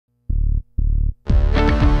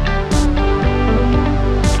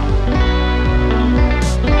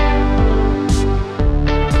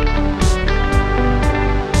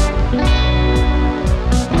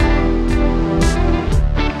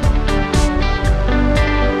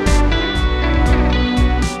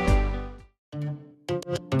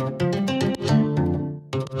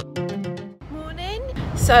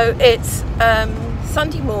So it's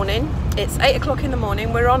Sunday morning, it's 8 o'clock in the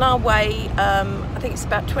morning. We're on our way, I think it's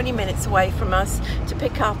about 20 minutes away from us, to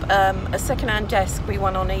pick up a second-hand desk we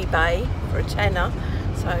won on eBay for a tenner.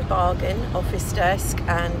 So bargain, office desk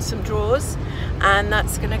and some drawers, and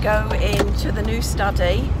that's going to go into the new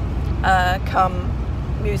study come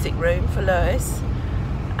music room for Lewis.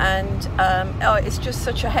 And oh, it's just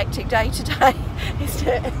such a hectic day today, isn't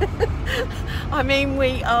it? I mean,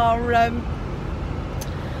 we are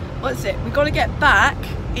what is it, we've got to get back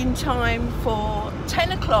in time for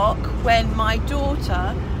 10 o'clock when my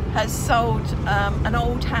daughter has sold an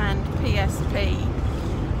old hand PSP,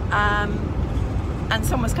 and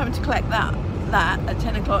someone's coming to collect that at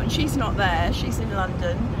 10 o'clock, and she's not there, she's in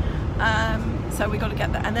London. So we've got to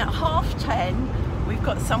get that, and at 10:30 we've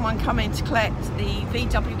got someone coming to collect the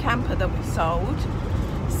VW camper that we sold.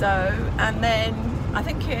 So, and then I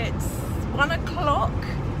think it's 1 o'clock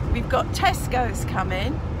we've got Tesco's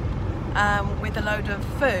coming with a load of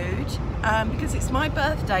food, because it's my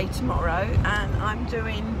birthday tomorrow and I'm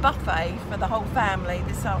doing buffet for the whole family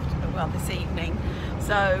this evening.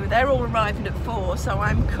 So they're all arriving at 4, so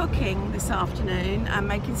I'm cooking this afternoon and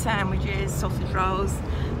making sandwiches, sausage rolls,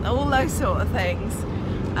 all those sort of things.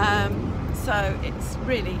 So it's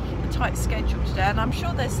really a tight schedule today, and I'm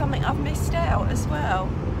sure there's something I've missed out as well,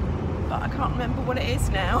 but I can't remember what it is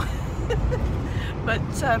now. But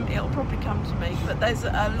it'll probably come to me, but there's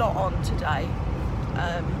a lot on today.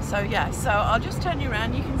 So yeah, so I'll just turn you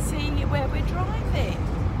around, you can see where we're driving.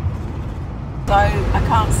 So I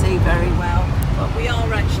can't see very well, but we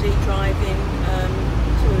are actually driving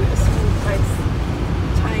to a small place,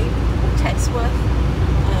 Thame or Tetsworth.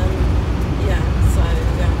 Yeah, so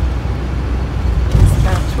it's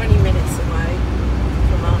about 20 minutes away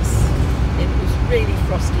from us. It was really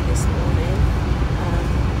frosty this morning,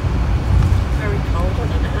 very cold. I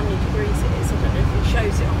don't know how many degrees it is. I don't know if it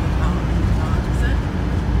shows it on the card, does it?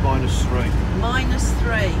 -3.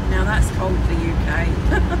 -3. Now that's cold for UK.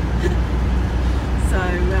 So,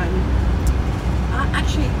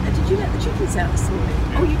 actually, did you let the chickens out this morning?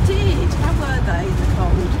 Yeah. Oh, you did? How were they, the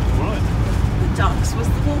cold? Right. The ducks, was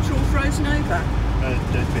the water all frozen over?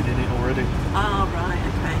 They've been in it already. Ah, right,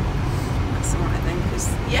 okay. That's all right then, because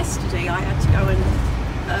yesterday I had to go and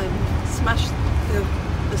smash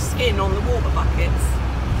the skin on the water buckets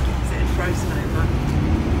because it had frozen over,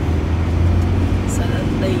 so that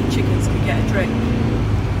the chickens could get a drink.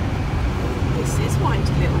 This is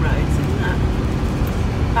windy little roads, isn't it?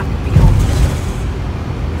 Back beyond.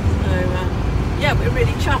 So yeah, we're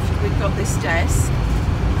really chuffed we've got this desk.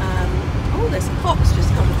 Oh, there's a fox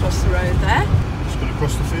just come across the road there. Just gone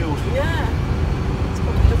across the field. Yeah, it's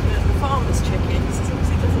probably looking at the farmer's chickens as long as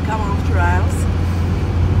it doesn't come after ours.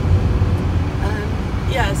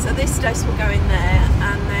 Yeah, so this desk will go in there,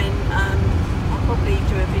 and then I'll probably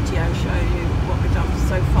do a video show you what we've done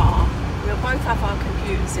so far. We'll both have our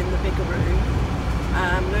computers in the bigger room.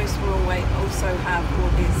 Lewis will also have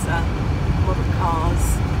all his model cars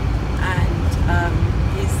and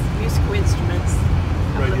his musical instruments.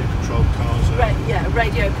 Radio controlled cars. Yeah,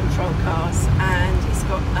 radio controlled cars, and he's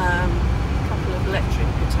got a couple of electric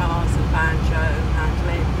guitars, a banjo,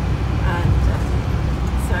 mandolin, and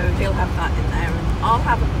so he'll have that in there, and I'll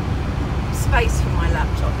have space for my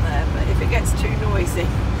laptop there, but if it gets too noisy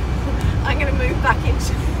I'm going to move back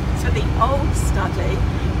into the old study,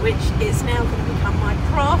 which is now going to become my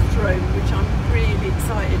craft room, which I'm really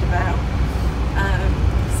excited about.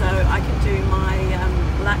 So I can do my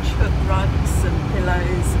latch hook rugs and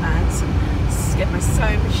pillows, and get my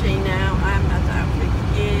sewing machine out. I haven't had that out for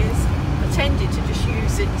years. I tended to just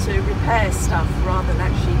use it to repair stuff rather than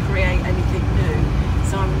actually create anything new.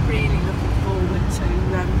 So I'm really looking forward to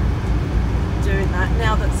doing that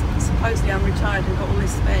now that supposedly I'm retired and got all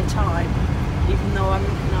this spare time, even though I'm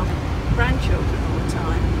looking after grandchildren all the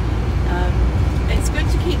time. It's good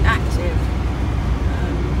to keep active,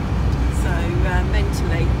 so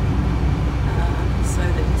mentally, so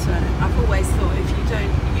that I've always thought if you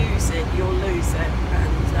don't use it, you'll lose it,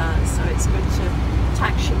 and so it's good to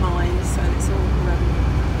tax your mind, so it's all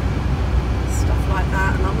stuff like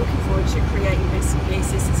that, and I'm looking forward to creating bits and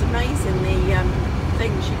pieces. It's amazing the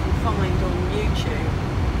things you can find on YouTube,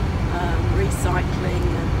 recycling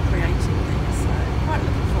and creating things, so I'm quite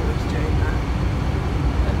looking forward to doing that.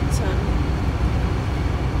 But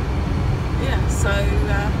yeah, so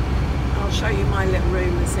I'll show you my little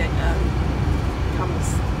room as it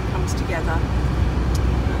comes together.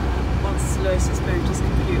 Once Lewis has moved his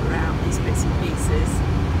computer out, these bits and pieces,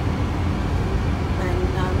 then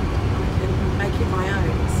I can make it my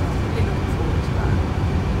own, so I'm really looking forward to that.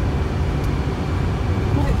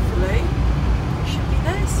 Hopefully, we should be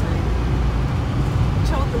there soon. I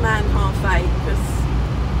told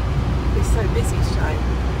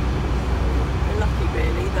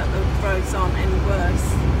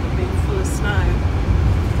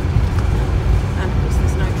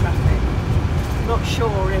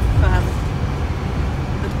sure if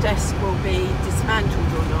the desk will be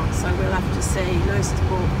dismantled or not, so we'll have to see. Lewis has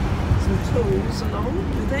brought some tools along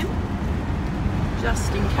with him,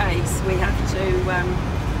 just in case we have to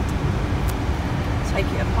take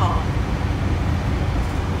it apart.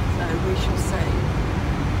 So we shall see.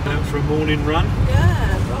 Out for a morning run?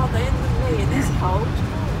 Yeah, rather in this cold.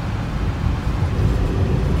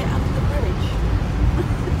 Get under the bridge.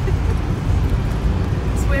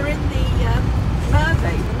 So we're in the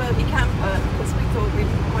Murphy camper, because we thought we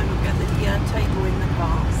might not get the table in the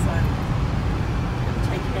car, so I'm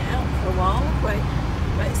taking it out for a while. But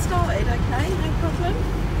it started okay, no problem.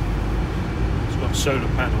 It's got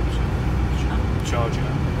solar panels and charge it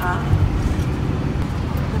up.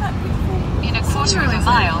 Look at that beautiful. In a quarter of a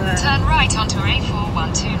mile, turn right onto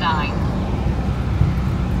A4129.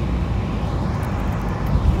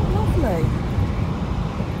 Lovely.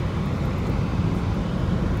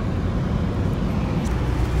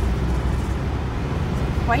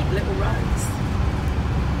 Quaint little roads.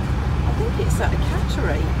 I think it's at a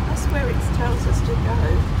cattery. That's where it tells us to go.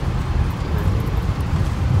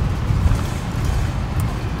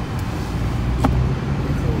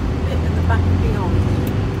 There's a bit in the back and beyond.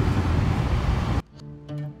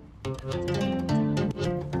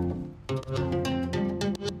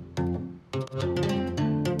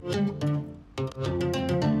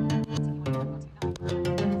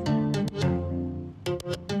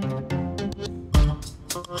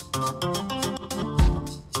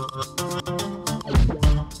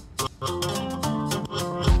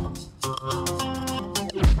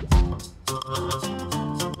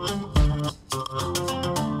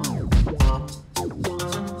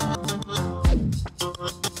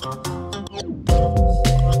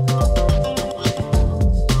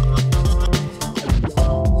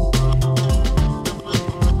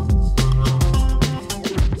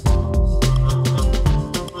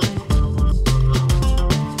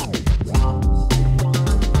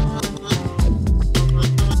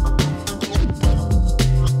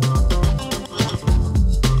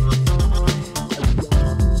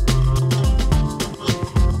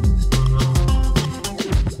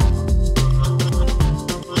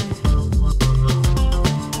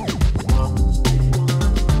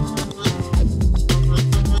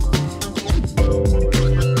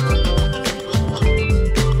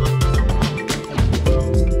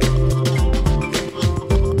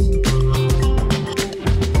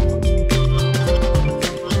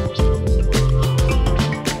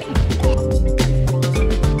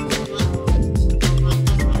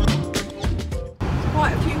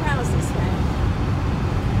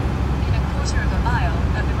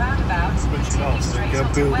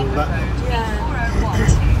 Build all that. Yeah.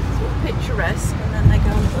 Sort of picturesque, and then they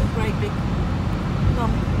go and put a great big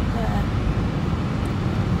lump there.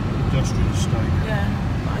 Industrial estate. Yeah,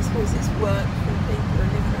 but I suppose it's work for the people who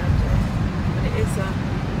live around here. But it is a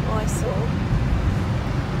eyesore.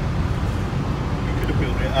 You could have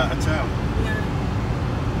built it out of town. Yeah.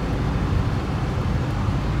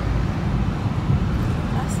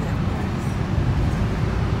 That's it, guys.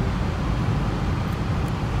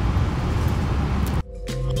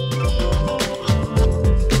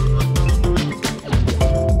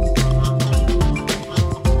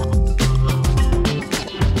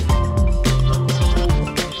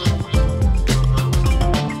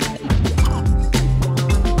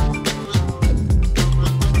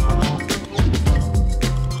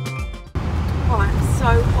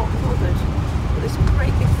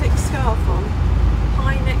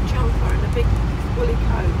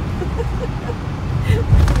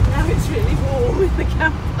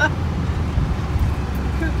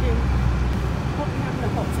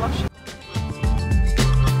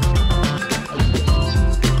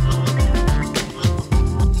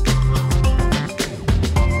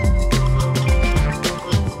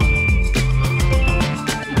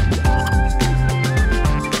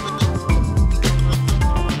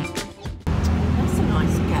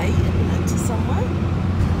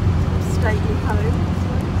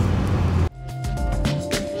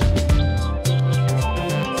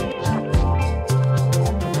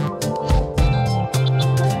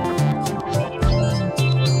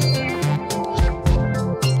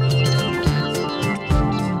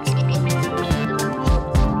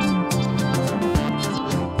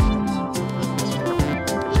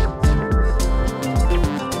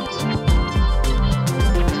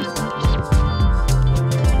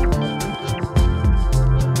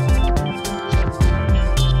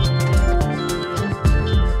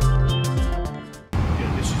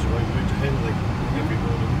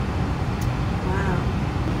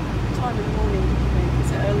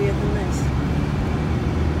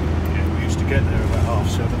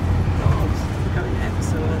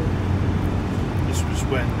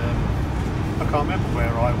 when I can't remember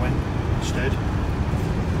where I went instead,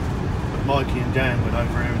 but Mikey and Dan went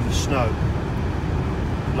over here in the snow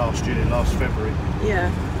last February.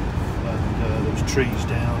 Yeah. And there was trees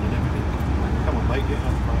down and everything. Come on, mate, get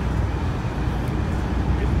up, right?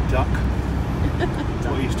 Getting duck.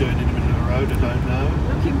 What he's doing in the middle of the road, I don't know.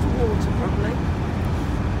 Looking for water, probably.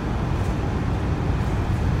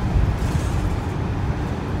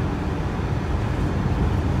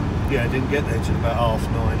 Yeah, I didn't get there till about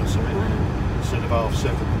 9:30 or something. Wow. Instead of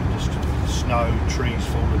 7:30. Just snow, trees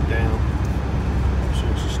falling down, all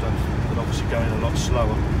sorts of stuff. But obviously going a lot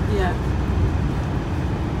slower. Yeah.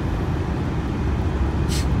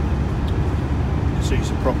 These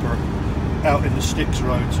are proper out in the sticks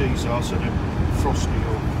roads, these are, so they're frosty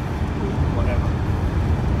or whatever.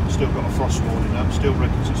 Still got a frost warning up, still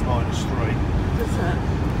reckons it's -3. Does it?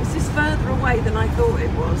 Is this further away than I thought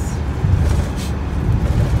it was?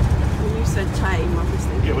 Well, you said Thame,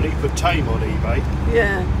 obviously. Yeah, well, you put Thame on eBay.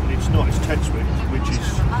 Yeah. And it's not, it's Tetsworth, which is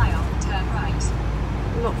Quarter of a mile, turn right.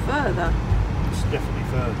 A lot further. it's definitely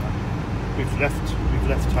further. We've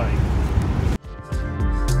left Thame.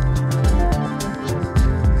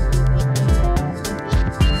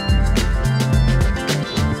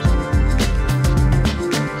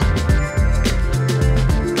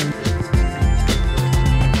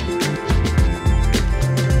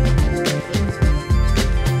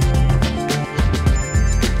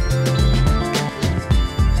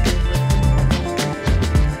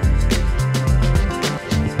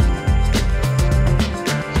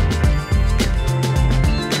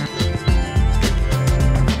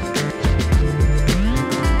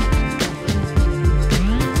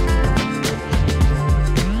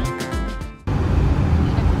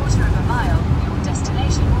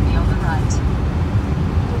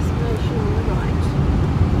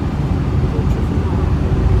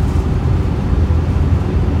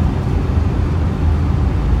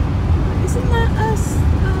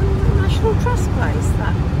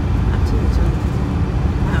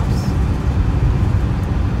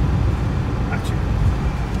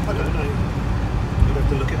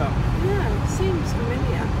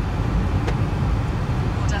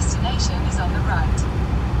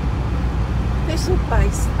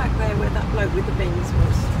 Base back there where that bloke with the bins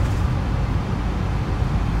was.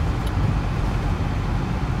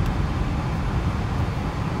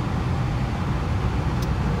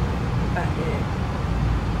 Back here.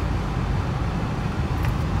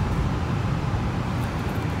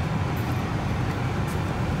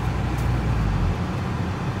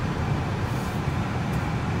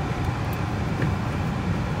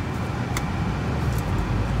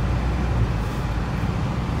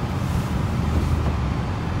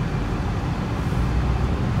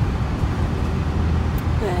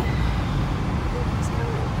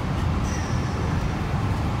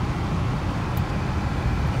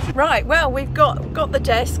 Right, well, we've got the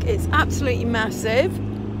desk. It's absolutely massive.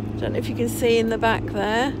 Don't know if you can see in the back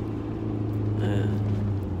there.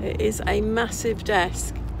 It is a massive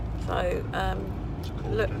desk. So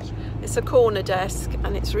look, it's a corner desk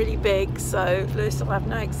and it's really big. So Lewis will have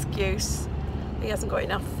no excuse. He hasn't got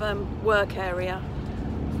enough work area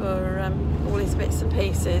for all his bits and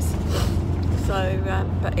pieces. So,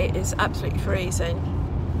 but it is absolutely freezing.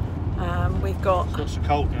 We've got... It's not so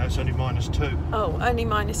cold now, it's only -2. Oh, only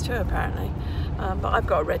 -2 apparently. But I've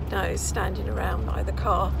got a red nose standing around by the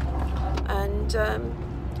car. And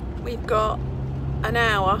we've got an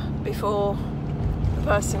hour before the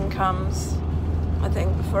person comes, I think,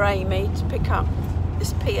 for Amy to pick up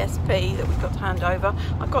this PSP that we've got to hand over.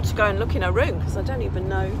 I've got to go and look in her room because I don't even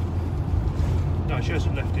know. No, she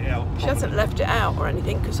hasn't left it out. She hasn't left it out or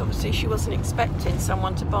anything because obviously she wasn't expecting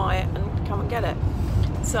someone to buy it and come and get it.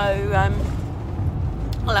 So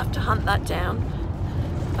I'll have to hunt that down,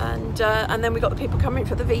 and then we've got the people coming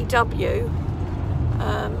for the VW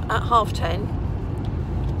at 10:30.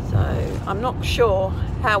 So I'm not sure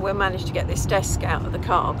how we'll manage to get this desk out of the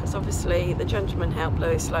car because obviously the gentleman helped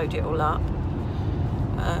Lewis load it all up.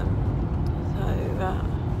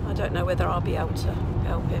 I don't know whether I'll be able to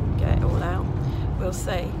help him get it all out. We'll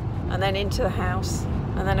see. And then into the house,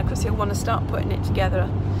 and then of course he'll want to start putting it together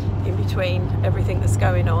in between everything that's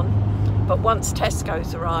going on. But once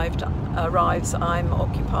Tesco's arrives, I'm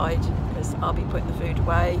occupied because I'll be putting the food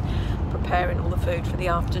away, preparing all the food for the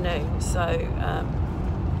afternoon. So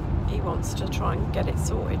he wants to try and get it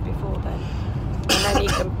sorted before then, and then he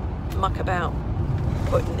can muck about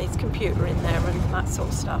putting his computer in there and that sort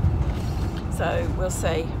of stuff. So we'll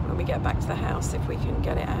see when we get back to the house if we can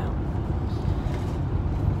get it out.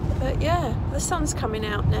 But yeah, the sun's coming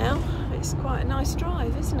out now. It's quite a nice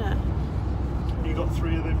drive, isn't it? You got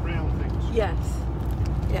 3 of them round things? Yes.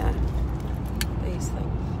 Yeah, these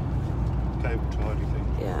things. Cable tie, do you think?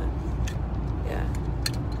 Yeah, yeah.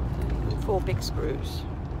 4 big screws.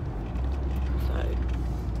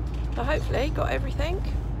 So hopefully got everything.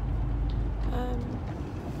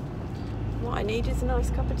 What I need is a nice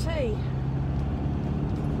cup of tea.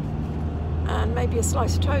 And maybe a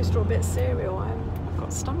slice of toast or a bit of cereal. I've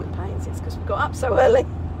got stomach pains. It's because we got up so early.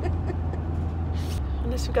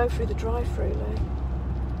 Unless we go through the drive-through, Lou.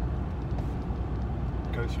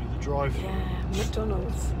 Go through the drive-through? Yeah,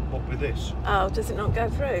 McDonald's. What with this? Oh, does it not go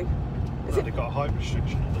through? Is They've got a height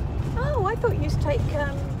restriction on it. Oh, I thought you used to take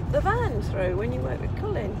the van through when you worked with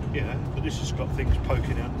Colin. Yeah, but this has got things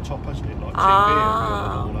poking out the top, hasn't it? Like TV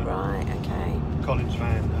Ah, and all that. right, okay. Colin's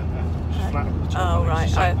van, it's flat at the top. Oh, right.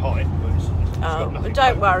 It's the same height, but it's got Oh, nothing but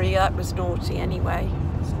don't poking. worry, that was naughty anyway.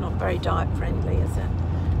 It's not very diet friendly, is it?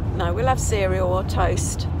 No, we'll have cereal or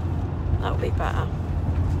toast. That'll be better.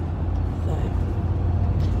 So,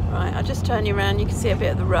 right, I'll just turn you around. You can see a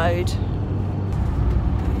bit of the road.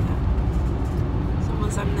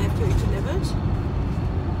 Someone's having their food delivered.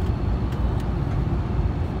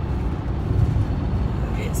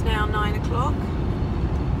 It's now 9 o'clock.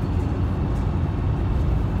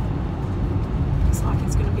 Looks like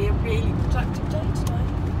it's going to be a really productive day today.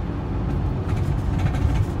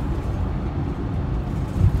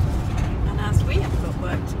 And as we haven't got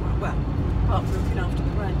work tomorrow, well, apart from looking after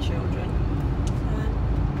the grandchildren,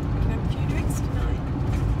 we can have a few drinks tonight.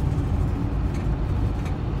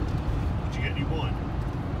 Did you get any wine?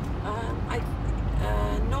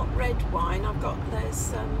 Not red wine.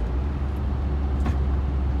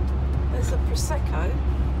 There's a prosecco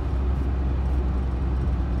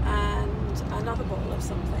and another bottle of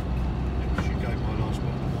something. Yeah, you gave my last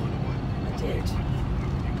bottle of wine away. I did.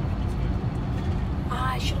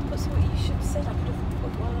 I should have put something. You should have said I could have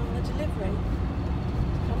put one on the delivery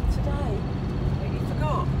to come today. But you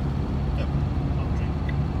forgot. No, I'll drink.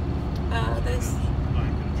 There's I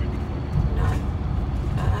ain't going to drink it. no.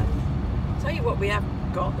 Tell you what we have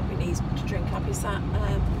got that we need to drink up is that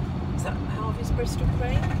Harvey's Bristol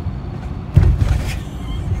Cream.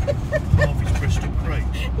 Harvey's Bristol Cream.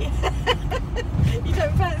 Yeah. You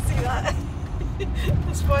don't fancy that?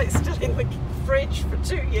 That's why it's still in the fridge for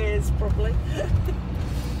 2 years, probably.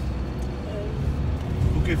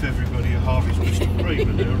 We'll give everybody a Harvey's Bristol Cream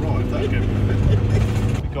when they arrive. That'll get rid of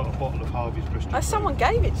it. We got a bottle of Harvey's Bristol Cream. Someone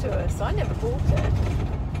gave it to us. I never bought it.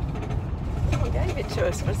 Someone gave it to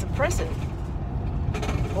us as a present.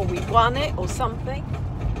 Or we won it or something.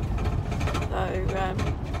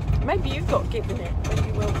 So maybe you got given it when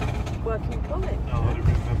you were working with Colin. No, I don't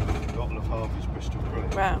remember the bottle of Harvey's Bristol Cream.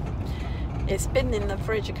 Well, it's been in the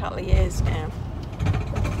fridge a couple of years now.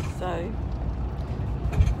 So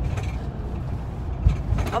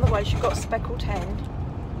otherwise you've got speckled hen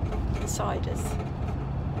and ciders.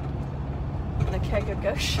 And a keg of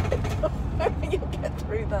Goshen. You'll get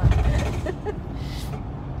through that.